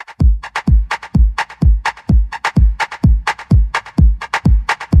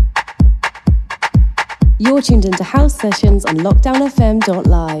You're tuned into House Sessions on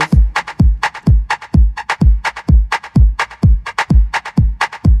lockdownfm.live.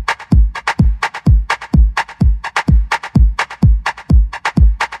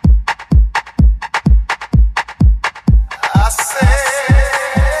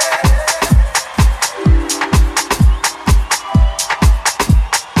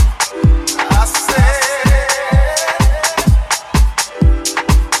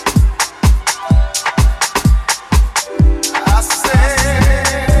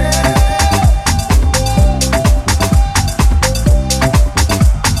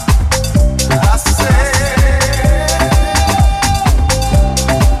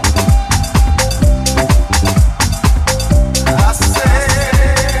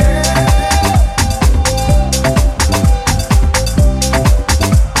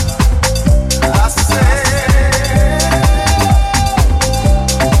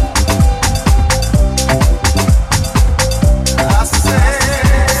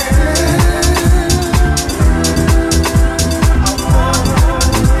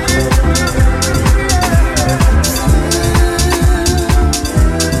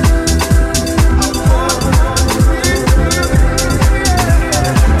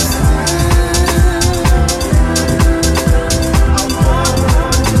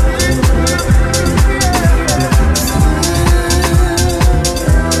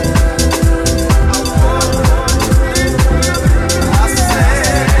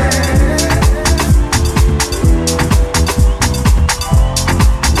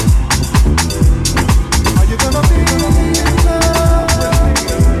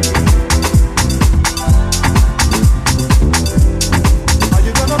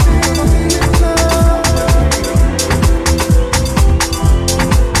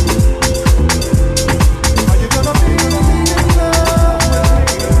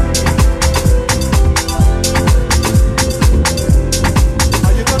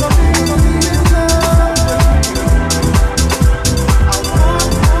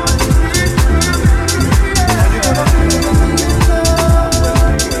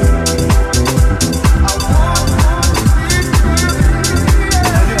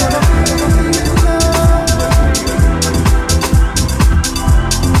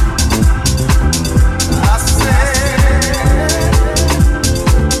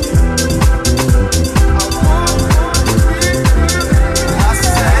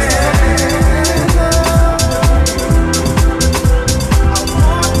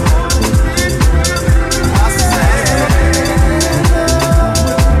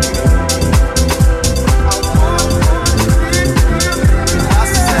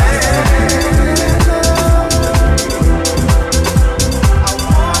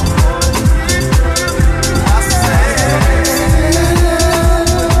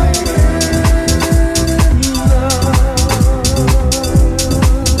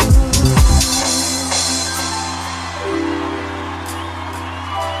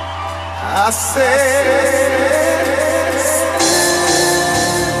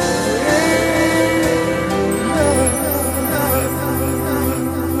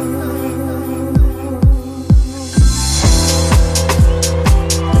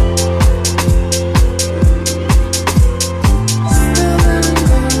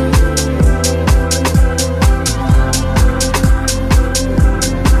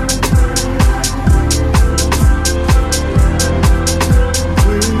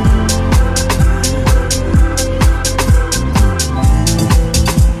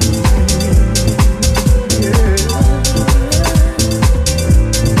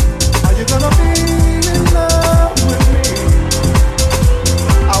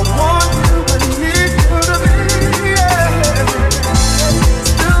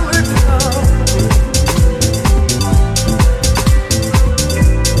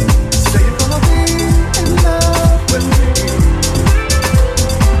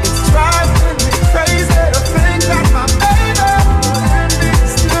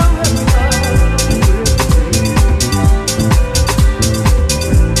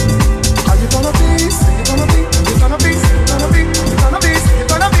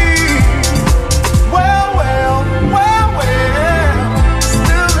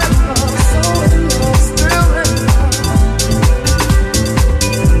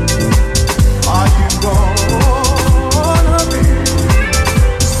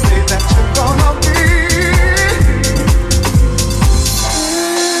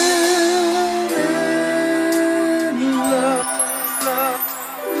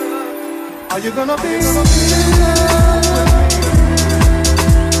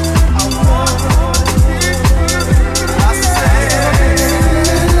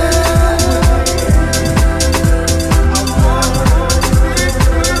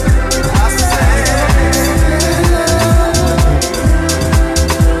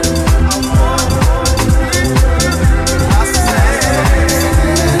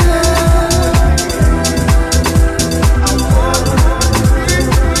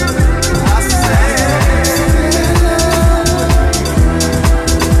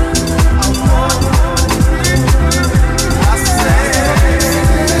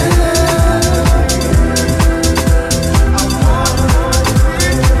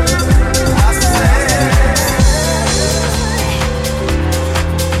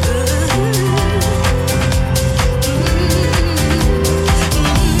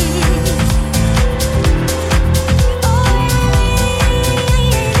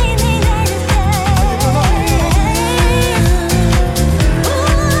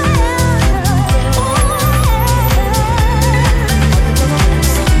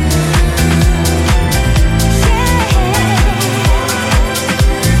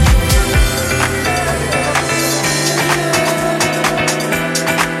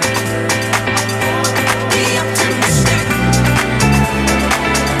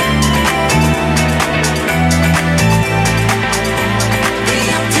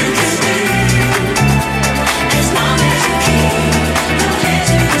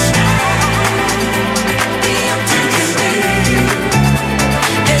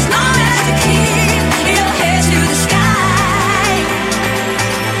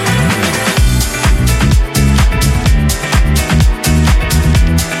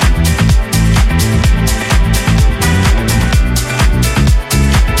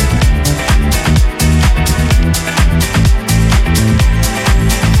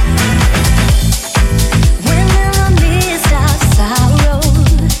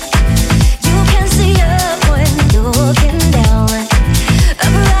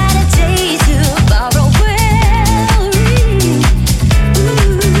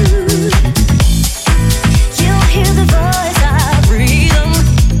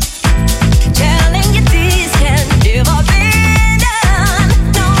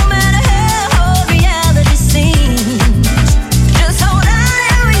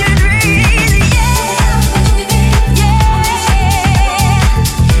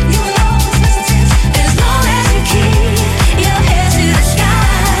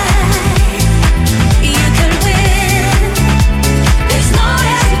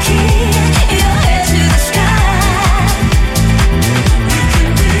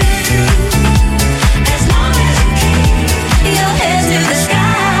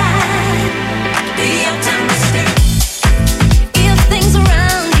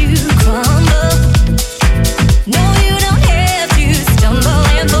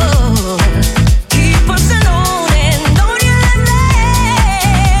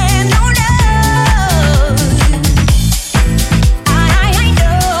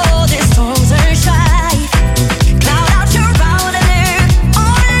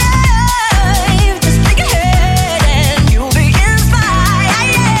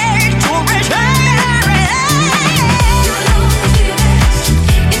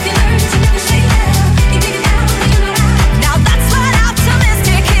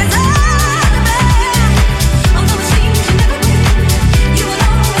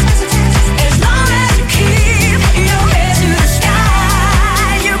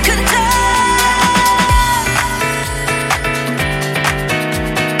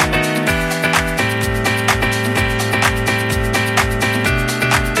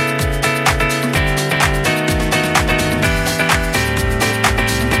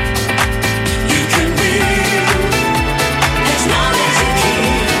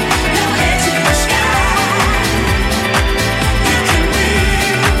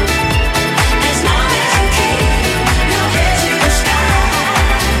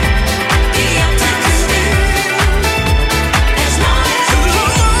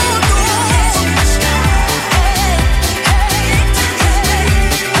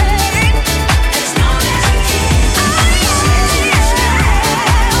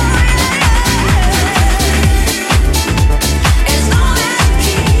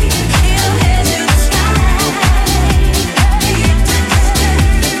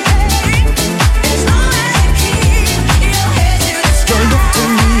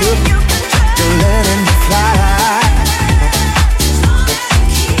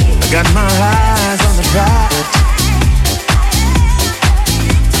 Got my eyes on the prize.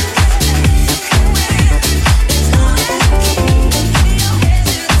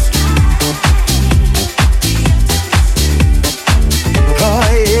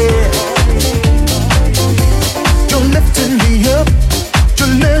 Oh yeah. You're lifting me up.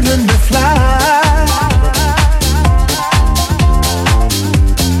 You're letting me fly.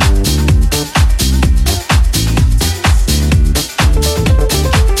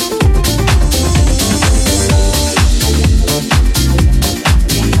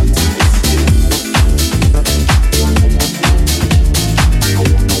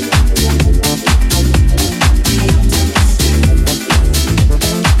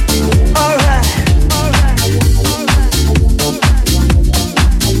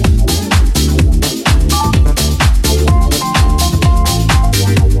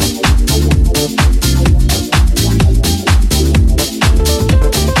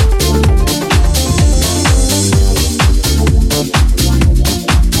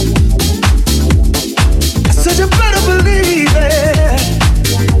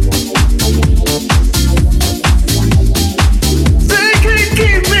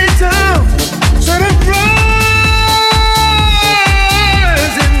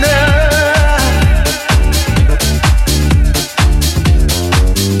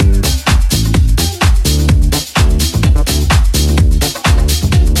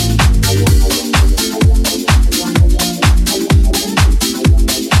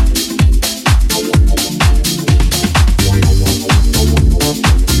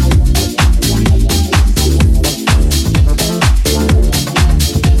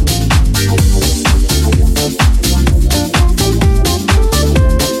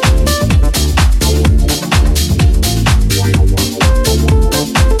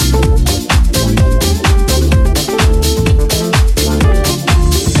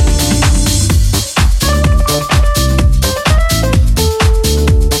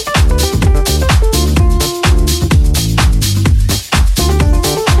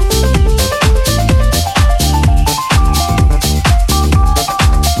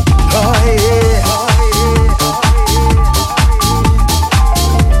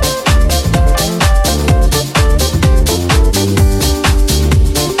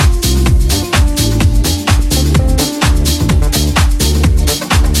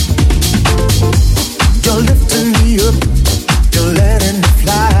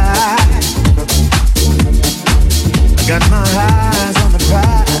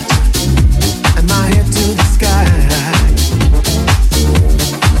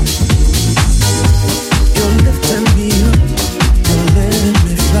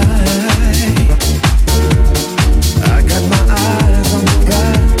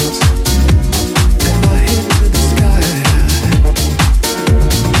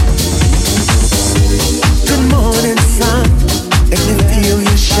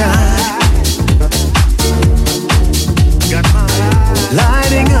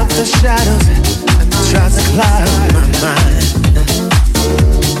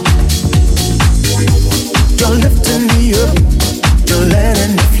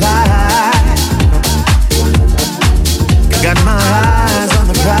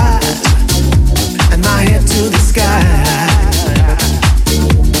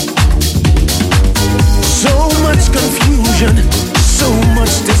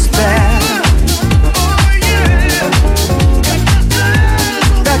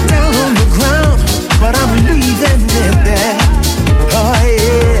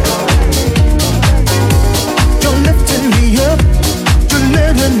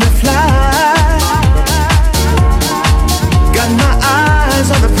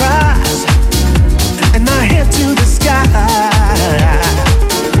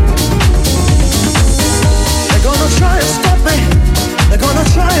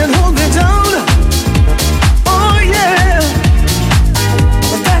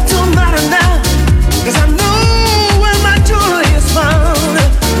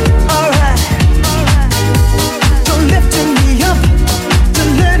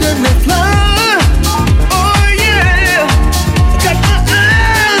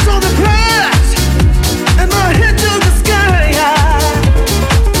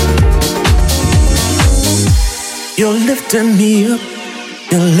 Lifting me up,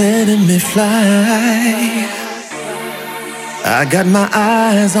 you're letting me fly. I got my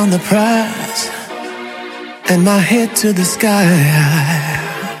eyes on the prize and my head to the sky.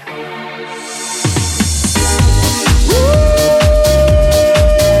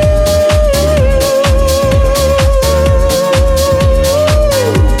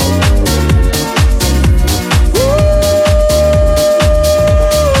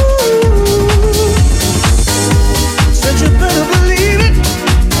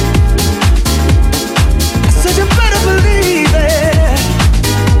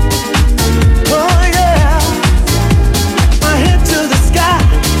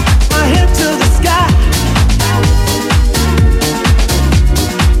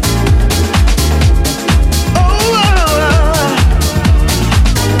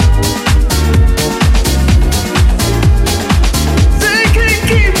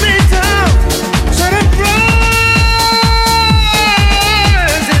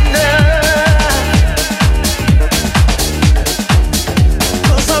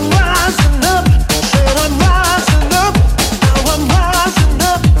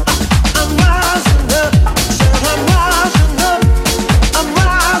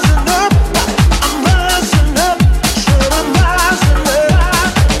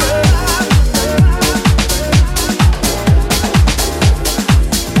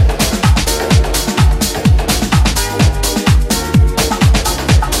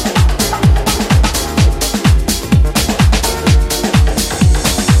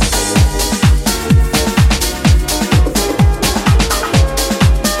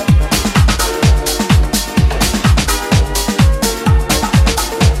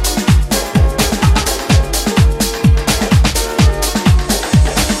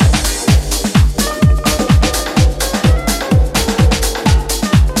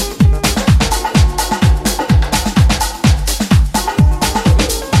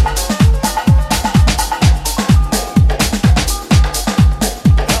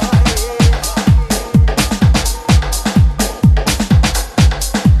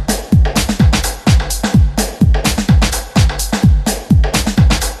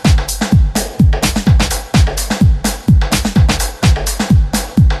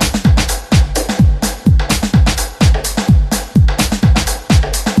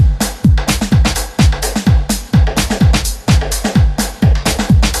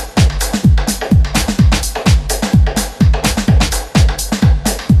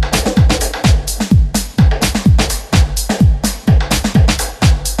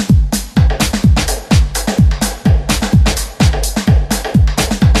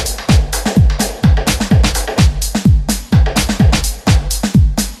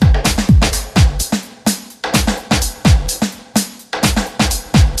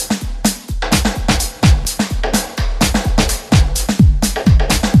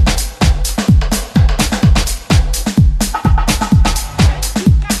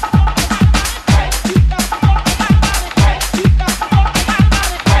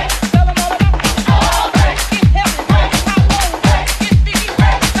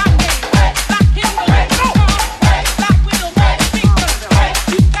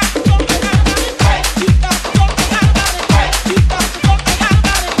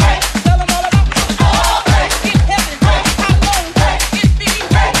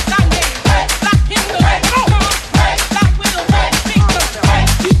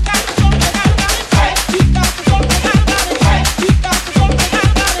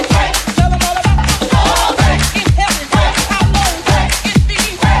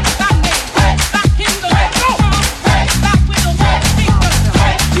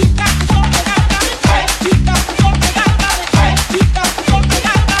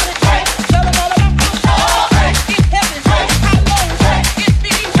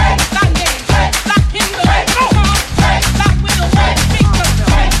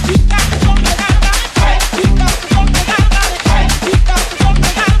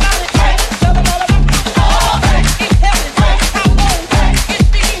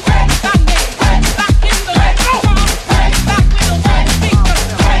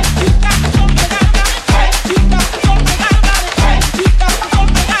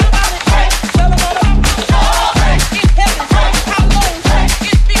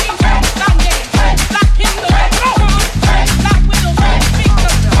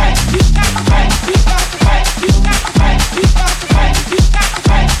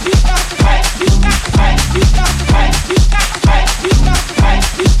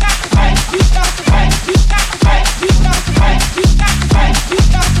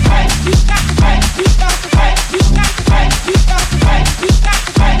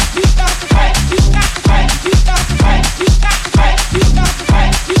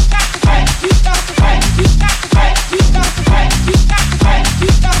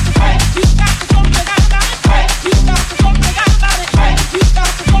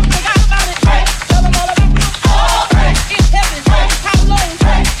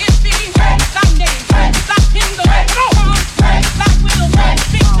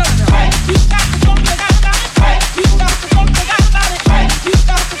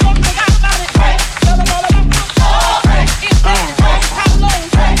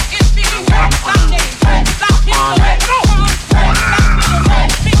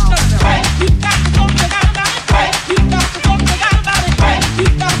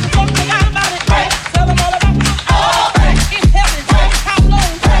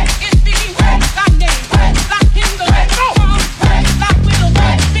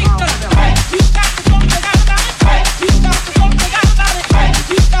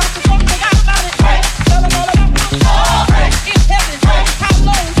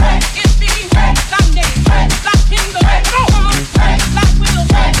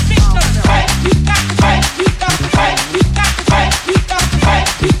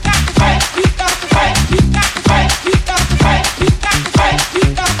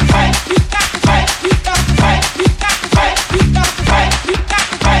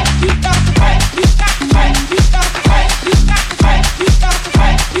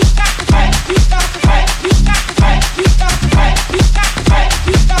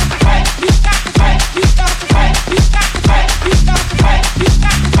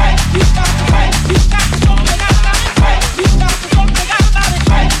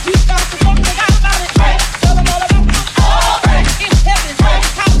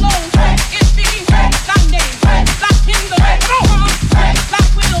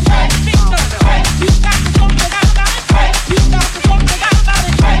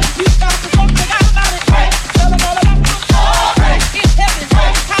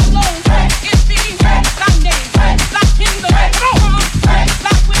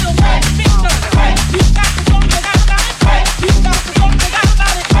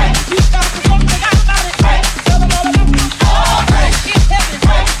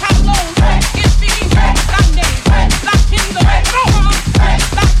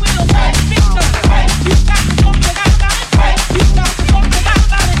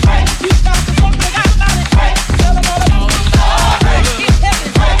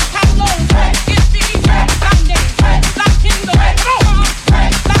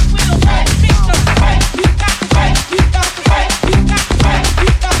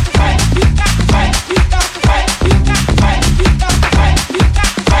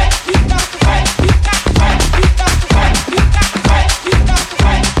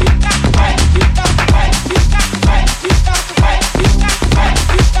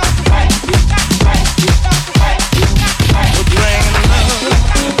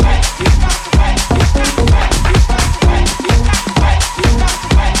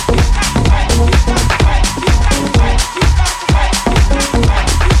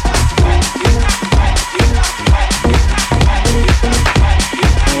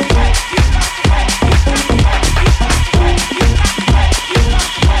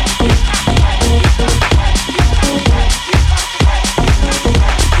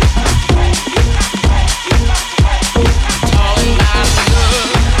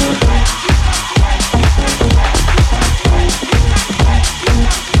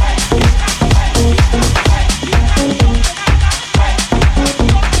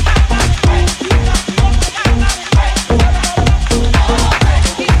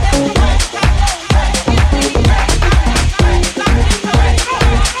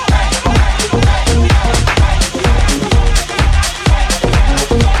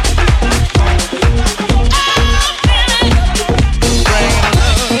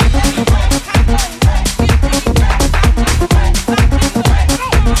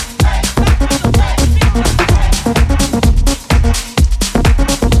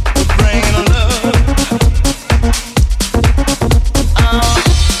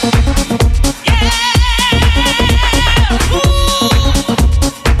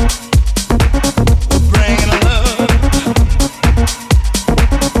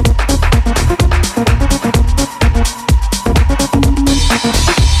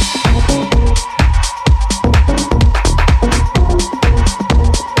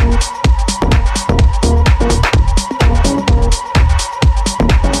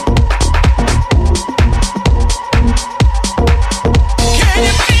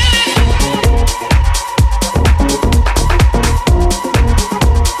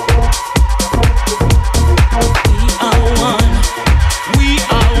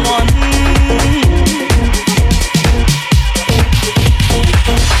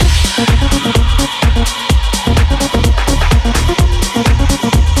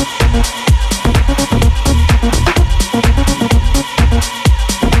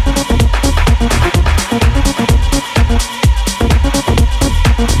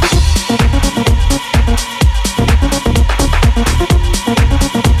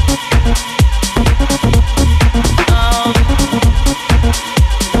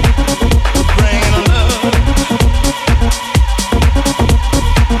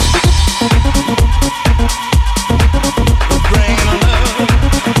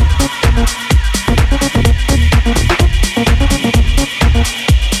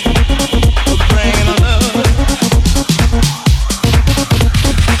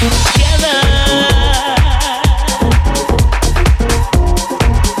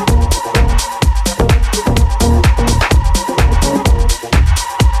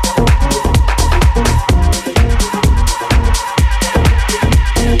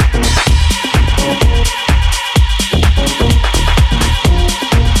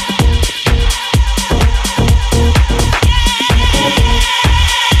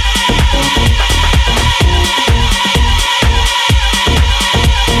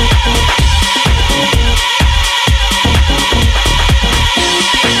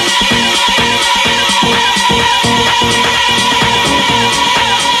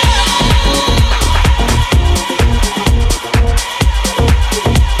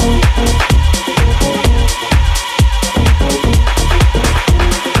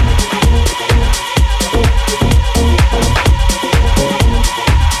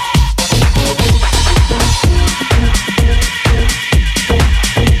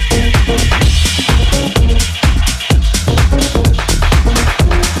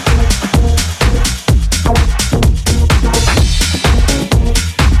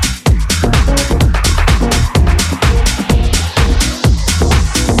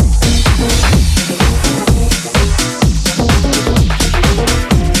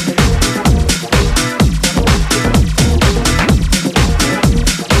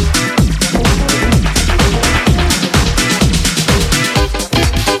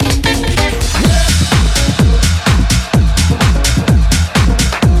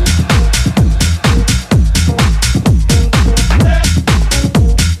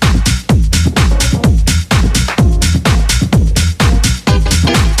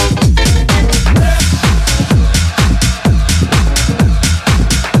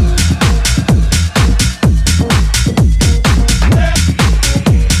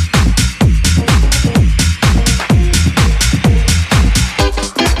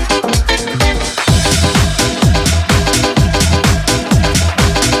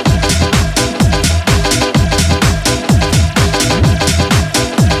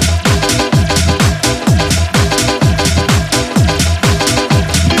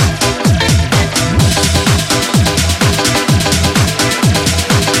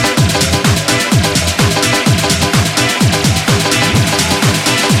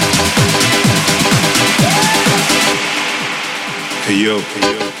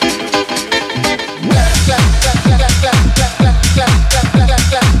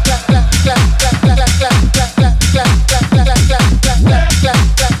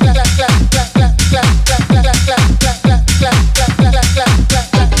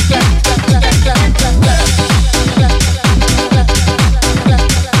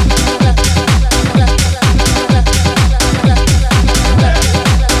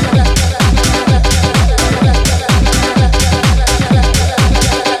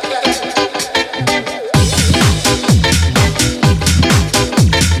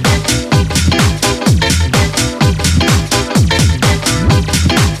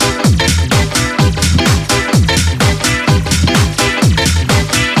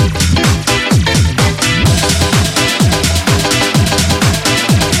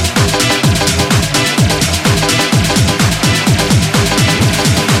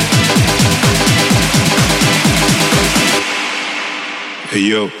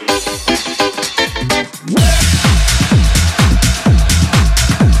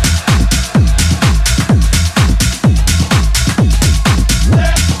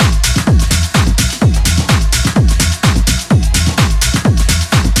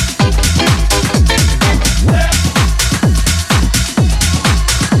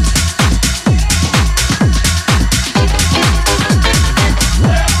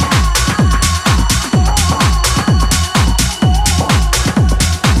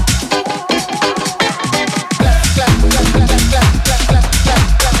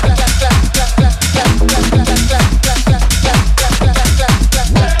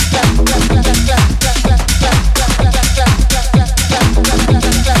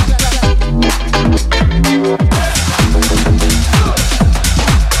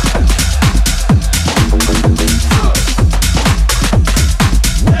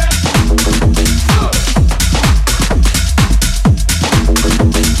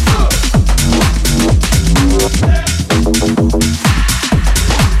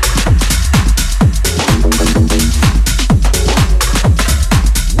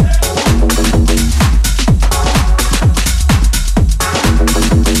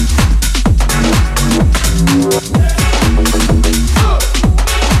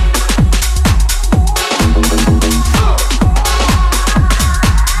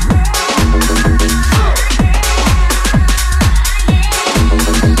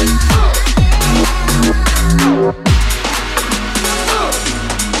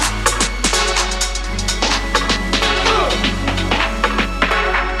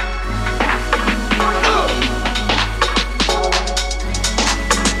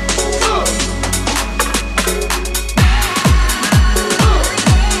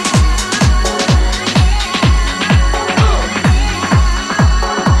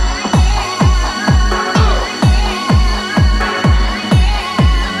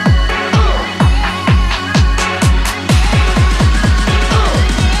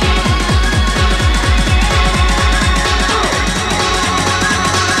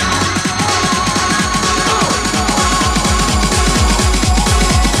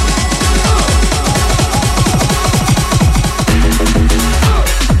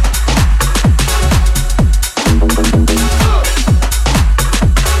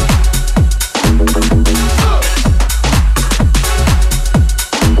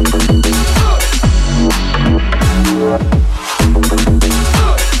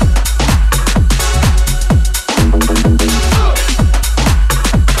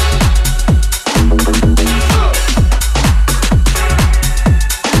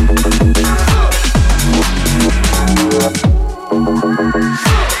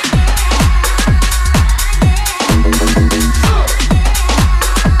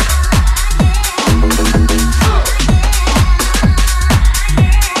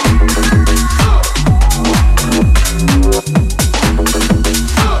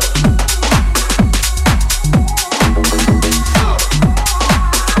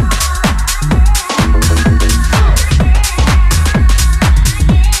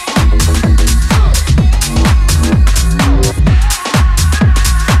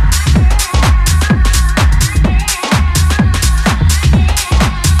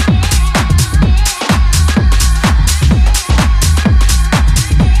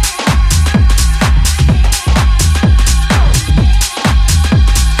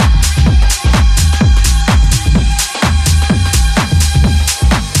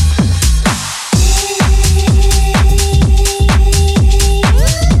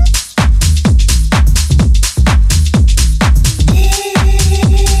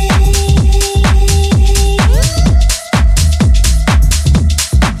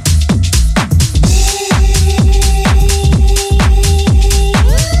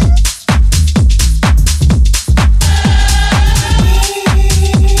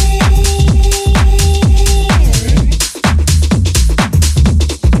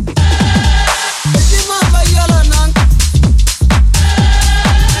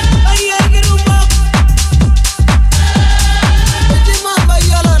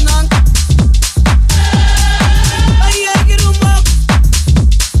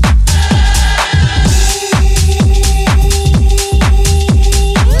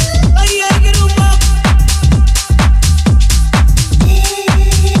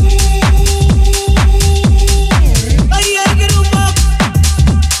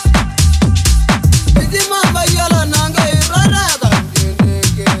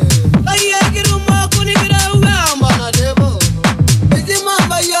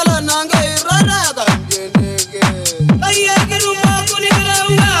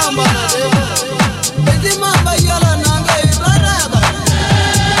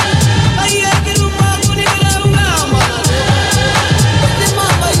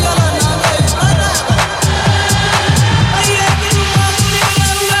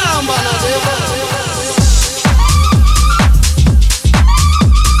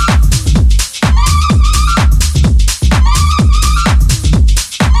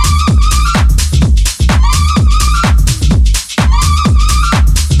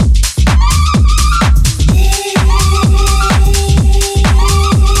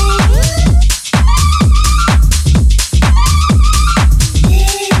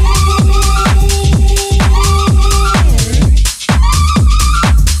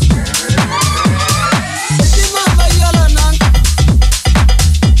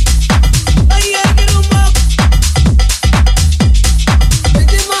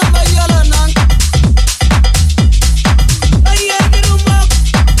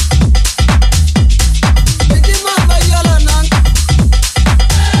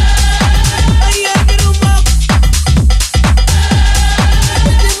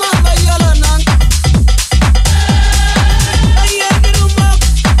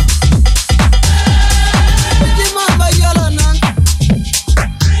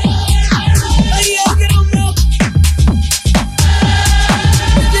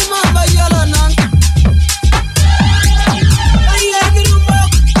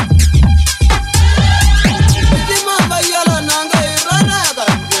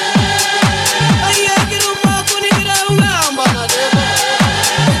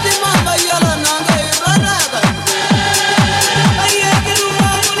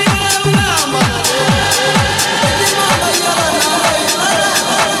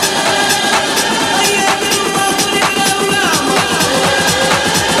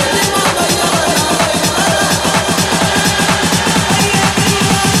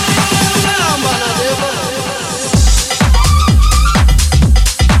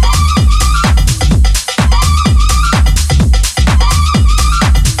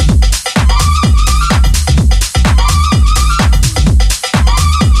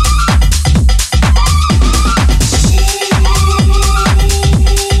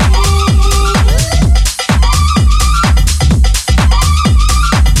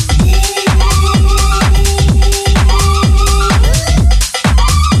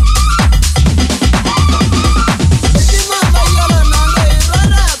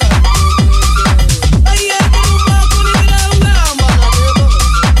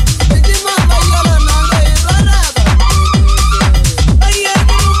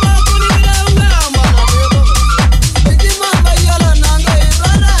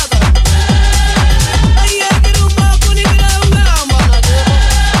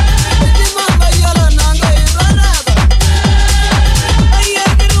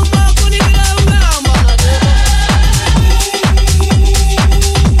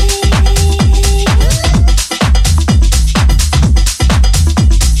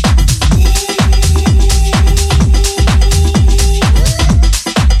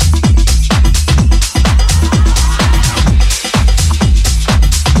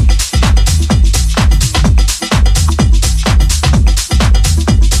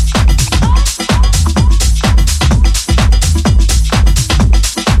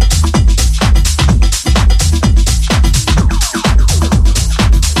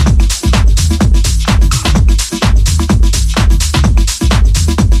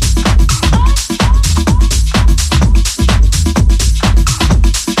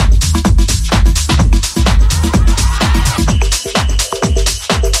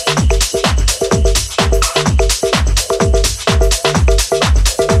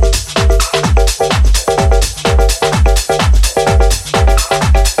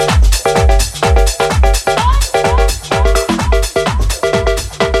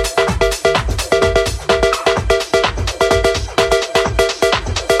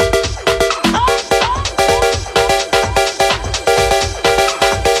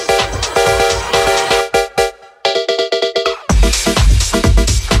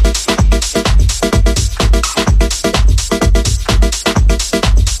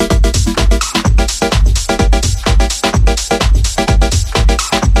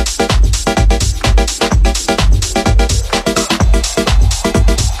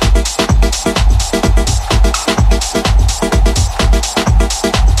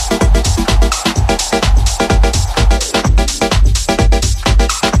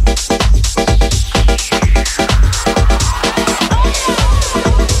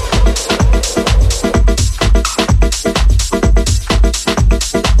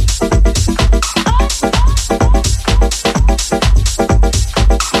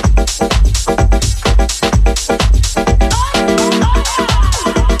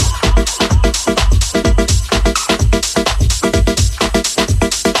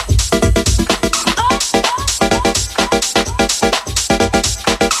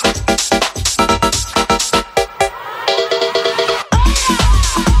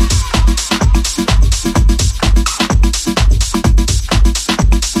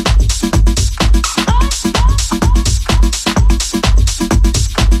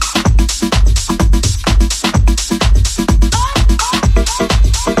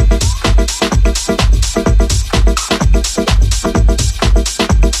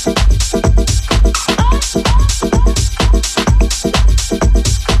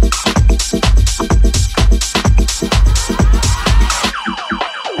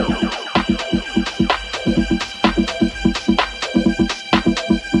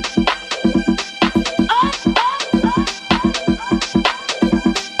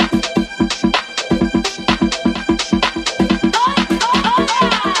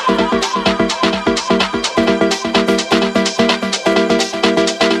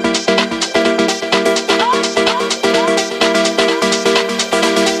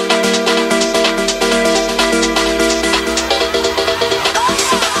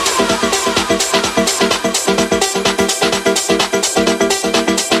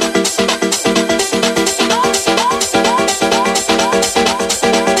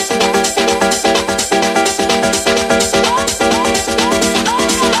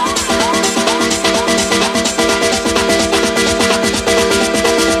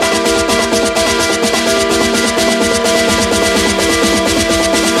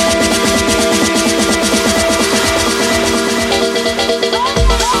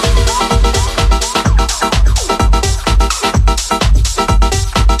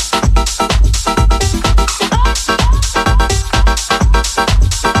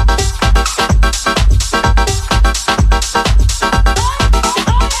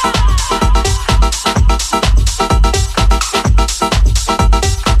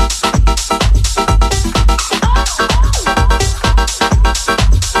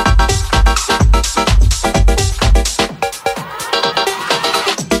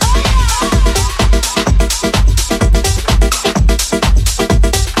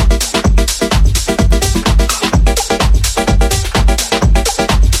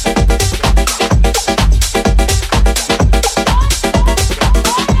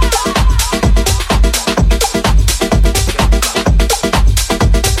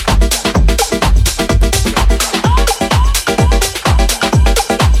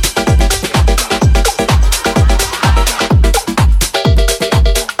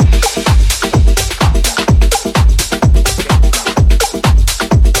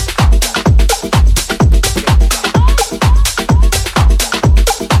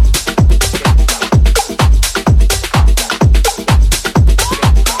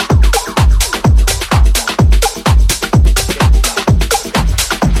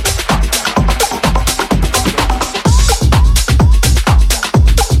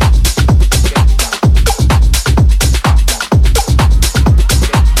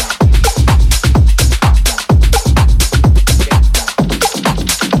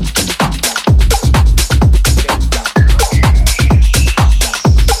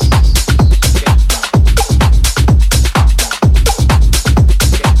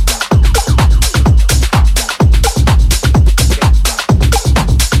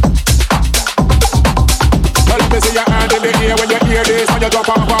 when you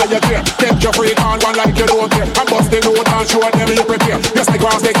jump off all your gear. Take your freak on one like you don't care. And bust the note and show them you prepare. Just like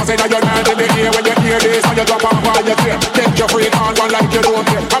grass, they can say that you're hand in the ear when you hear this. When you jump off all your gear. Take your freak on one like you don't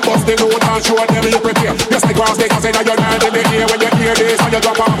care. And bust the note and show them you prepare. Just like grass, they can say that you're hand in the ear when you hear this. When you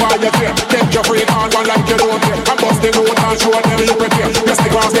jump off all your gear. Take your freak on one like you don't care. And bust the note and show them you prepare. Just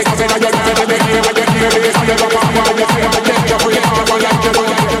like grass, they can say that you're hand in the ear when you hear this. When you jump off all your gear. Take your freak on one like you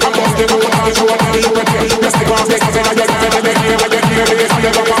don't care. And bust the note and show them you prepare. Just like grass, they can say that you're hand in the ear when you hear this. When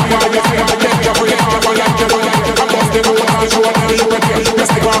you jump off all your gear. Take your freak on one like you don't care. And bust the note and show them you prepare.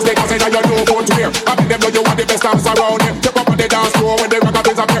 Just like grass, they can say that you're no good to hear. I think them know you want the best dance around here. Jump up on the dance floor when the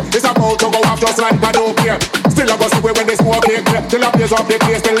rockers appear. It's about to go off just like I don't care. Still I go see when they smoke it. Till I blaze up the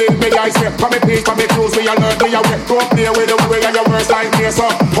place, they leave me ice here. Come me peace, come me fuse, me alert, me aware. Don't play with the way of your worst like me, so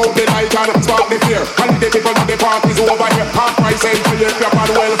hold the light and spark the fear. And the people of the parties over here. Half price entry, if you're on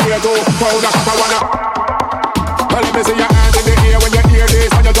welfare, go pound a shot, I wanna. Well, let me see your hands in the air when you hear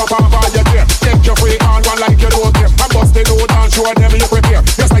this. When you jump off all your gear. Take your freak on one like you don't care. And bust the note and show them you prepare.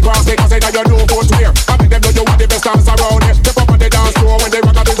 Just like grass, they can say that you're no good to hear. I make them know you want the best dance around here. Step up on the dance floor when the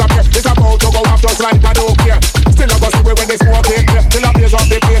rockers appear. It's about to go off just like I don't care. Still I go see when they smoke it. Till I blaze up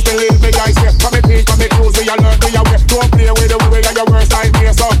the place, they leave me guys here. Come me peace, come me cruise, me alert, me aware. Don't play with the way of your worst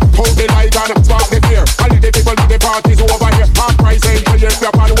nightmare, so hold the light and spark the fear. And the people of the parties over here. Half price entry, if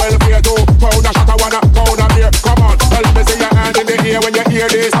you're on welfare, do pound a shot, I wanna pound a beer. Come on, let me see your hand in the air when you hear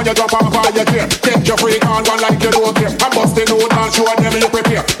this. When you jump off all your gear. Take your freak on one like you don't care. And bust the note and show them you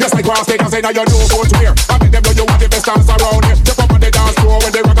prepare. Just like grass, they can say that you're no good to hear. I make them know you want the best dance around here. Jump up on the dance floor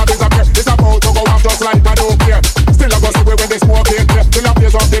when the rockers appear. It's about to go off just like I don't care. Still I go see when they smoke it. Till I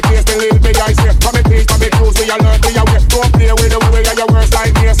blaze up the place, they leave me ice here. Come me peace, come me cruise, me alert, me aware. Don't play with the way of your worst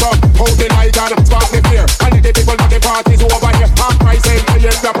nightmare, so hold the light and spark the fear. And the people of the parties over here. Half price entry,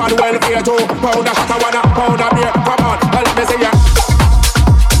 if you're on welfare, too. Pound a shot, I wanna pound a beer. Come on, let me see ya.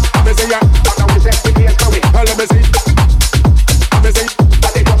 Let me see ya. Let me see. Let me see. Let me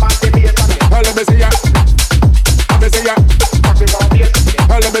see ya. Let me see ya. Let me see. Let me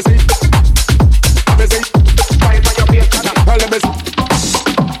see. Let me see.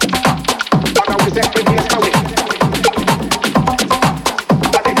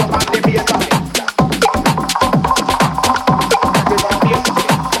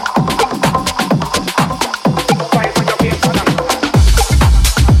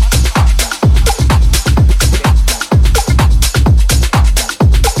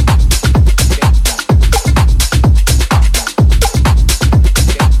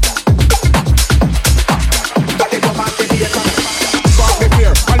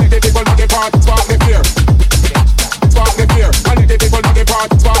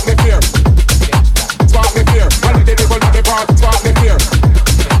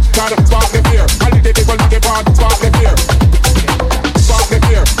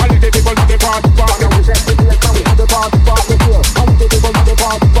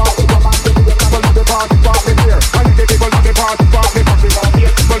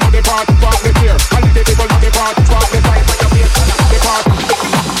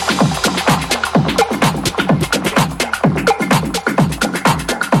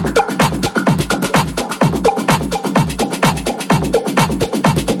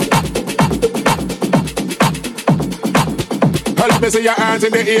 See your hands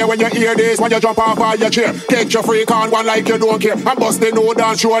in the air when you hear this. When you jump off all your chair. Take your freak on one like you don't care. And bust the note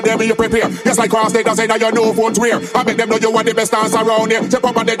and show them you prepare. Just like cross they can say that you're no foot wear. I make them know you want the best dance around here. Step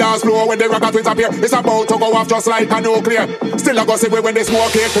up on the dance floor when the rocker twins appear. It's about to go off just like a nuclear. Still I go see when they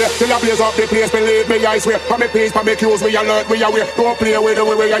smoke it clear. Till I blaze up the place, believe me I swear. For me peace, for me cues, me alert, me aware. Don't play with the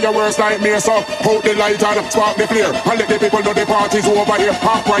way of your worst nightmare, so hold the light and spark the flare. And let the people know the party's over here.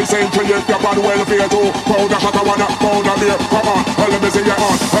 Half price entry if you're on welfare too. Pound a shot, I wanna pound a beer. Come on, let me see your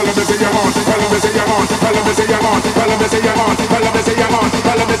on. Let me see your on. Let me see your on. Let me see your on. Let me see your on. Let me see your on.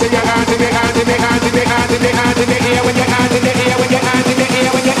 Let me see your hand in the hand in the hand in the hand in the hand in the ear when your hand in the ear when your hand in the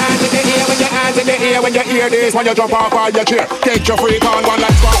ear when your hand in the ear when your hand in the ear when you hear this when you jump off all your chair. Take your freak on one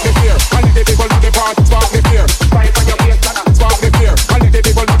like spark the fear. And the people of the party spark the fear. Fight on your face, spark the fear. And the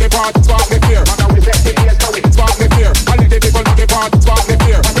people of the party spark the fear. Spark the fear. And the people of the party spark the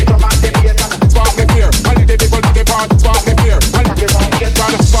fear. Spark the fear. And the people of the party spark the fear.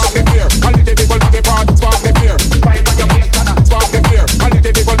 Spark the fear. And the people of the party spark the fear. Spark the fear. And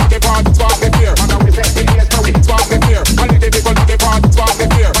the people of the party spark the fear. Spark the fear. And the people of the party spark the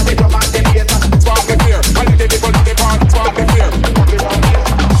fear. Spark the fear. And the people of the party spark the fear.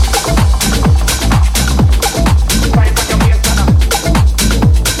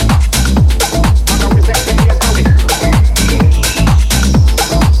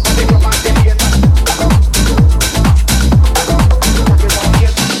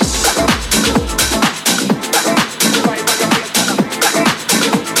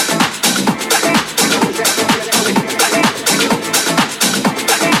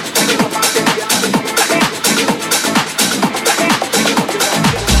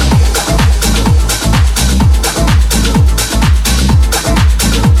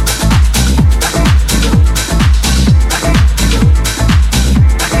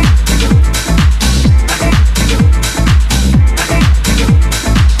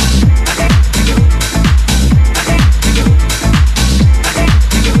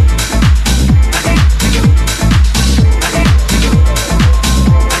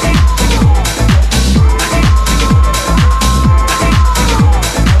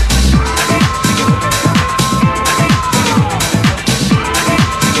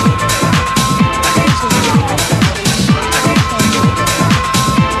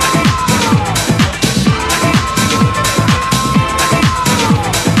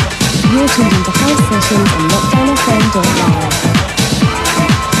 tuned into house sessions on lockdownfm.live.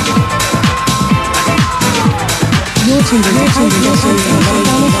 You're tuned into house sessions on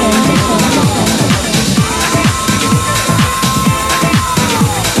lockdownfm.live.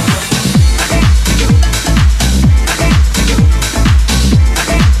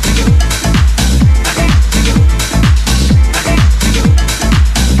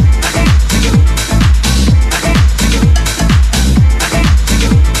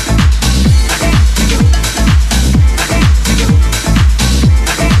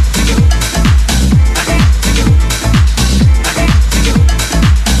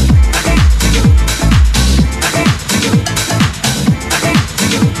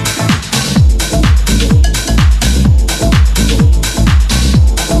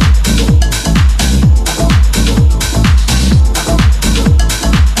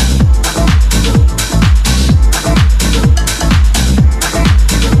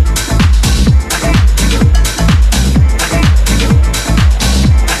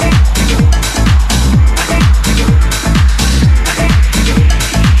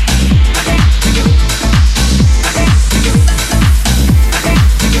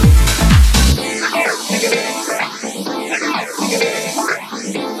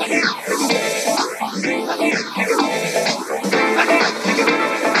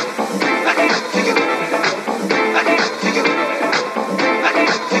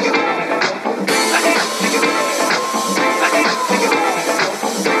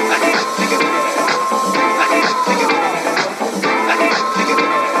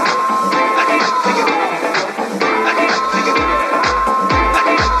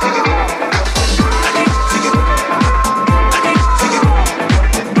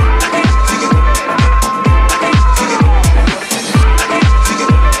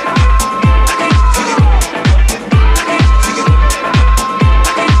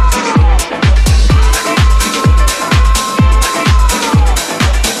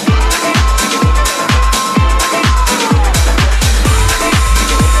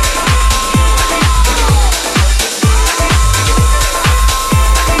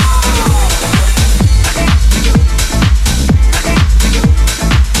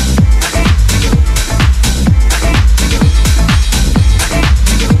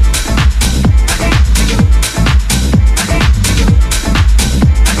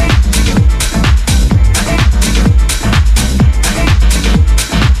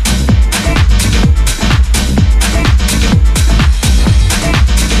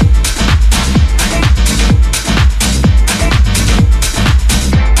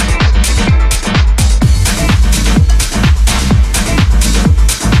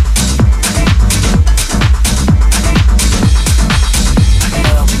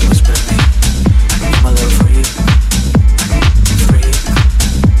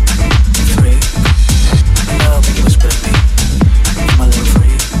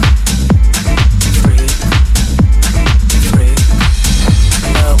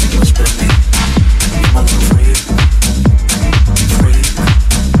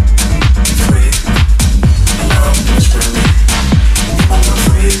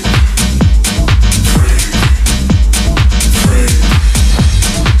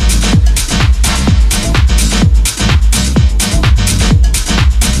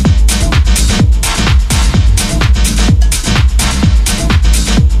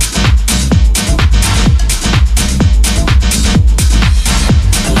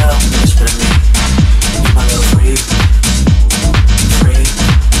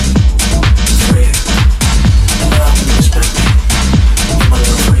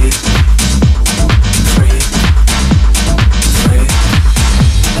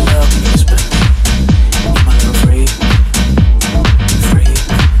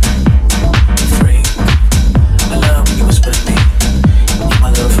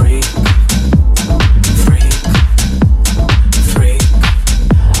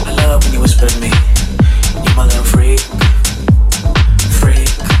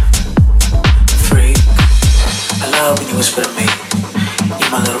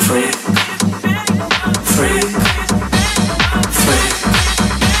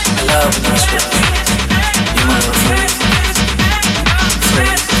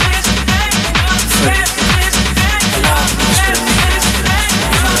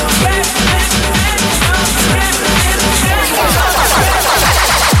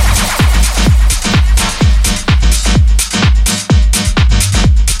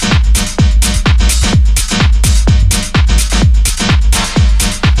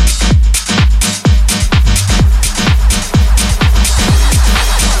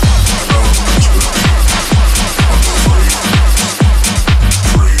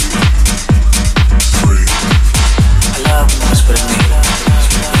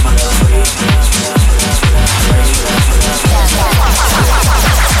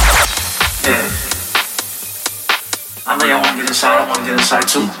 side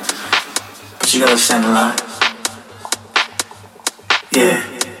too. But you gotta stand in line. Yeah.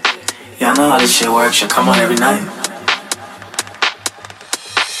 Yeah, I know how this shit works. You come on every night.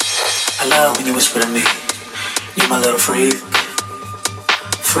 I love when you whisper to me. You're my little freak.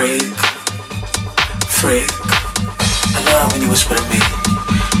 Freak. Freak. I love when you whisper to me.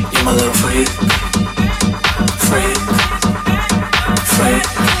 You're my little freak. Freak. Freak.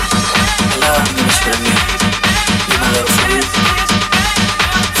 I love when you whisper to me. You're my little freak.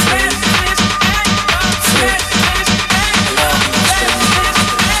 Freak. Freak. I love when you whisper to me.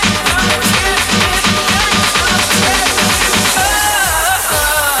 You're my little freak.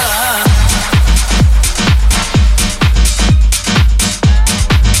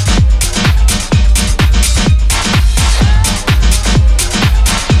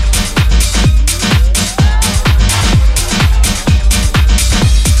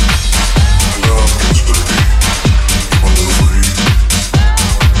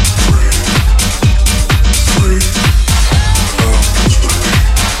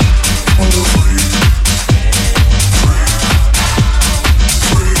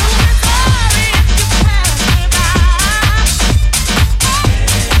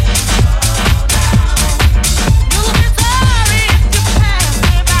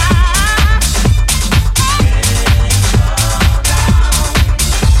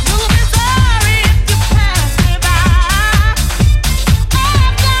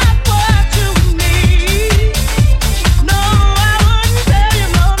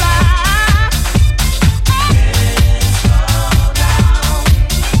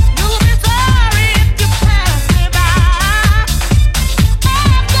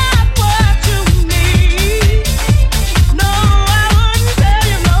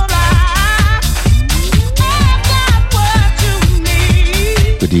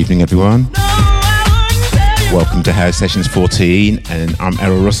 Everyone, welcome to House Sessions 14, and I'm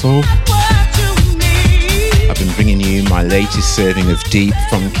Errol Russell. I've been bringing you my latest serving of deep,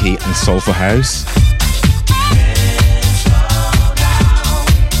 funky and soulful house.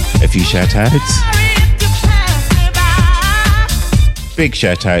 A few shout outs. Big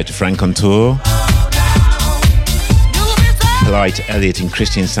shout out to Frank on tour, Polite Elliot and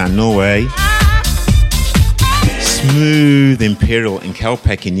Christian Sand Norway, Smooth Imperial in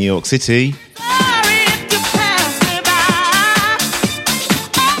Kelpec in New York City,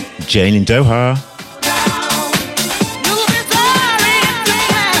 Jane in Doha,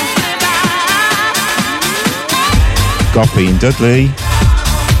 Goppy in Dudley,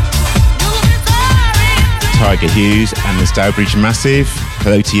 Tiger Hughes and the Stourbridge Massive,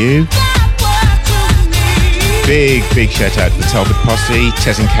 hello to you. Big shout out to the Telford Posse,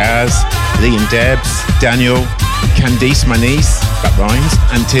 Tess and Kaz, Lee and Debs, Daniel, Candice, my niece, that rhymes,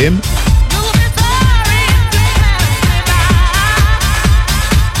 and Tim.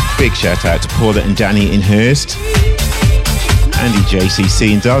 Big shout out to Paula and Danny in Hurst, Andy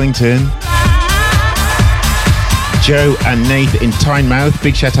JCC in Darlington, Joe and Nath in Tynemouth,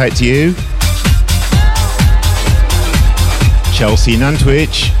 big shout out to you. Chelsea in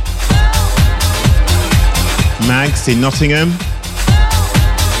Nantwich, Mags in Nottingham,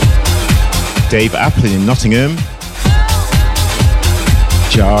 Dave Applin in Nottingham,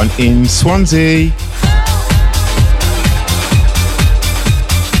 John in Swansea,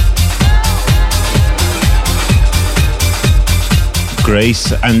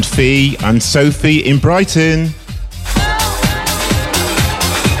 Grace and Fee and Sophie in Brighton,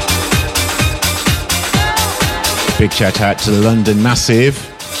 big shout out to the London Massive,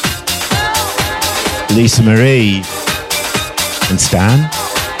 Lisa Marie and Stan,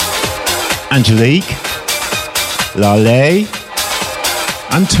 Angelique, Lale,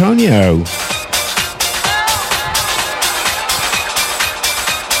 Antonio.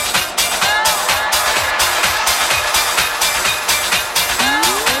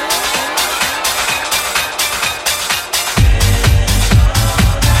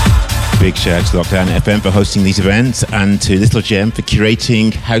 Big shout out to Lockdown FM for hosting these events, and to Little Gem for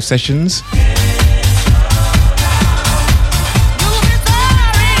curating house sessions.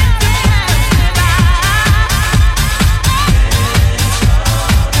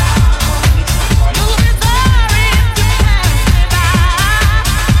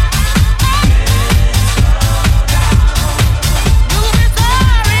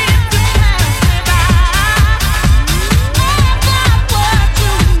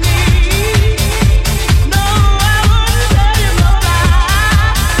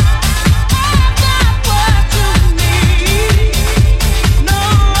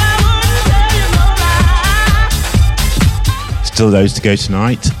 Still those to go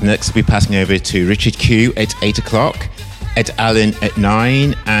tonight. Next we'll be passing over to Richard Q at 8 o'clock. Ed Allen at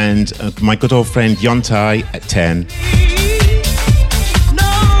 9, and my good old friend Yontai at 10.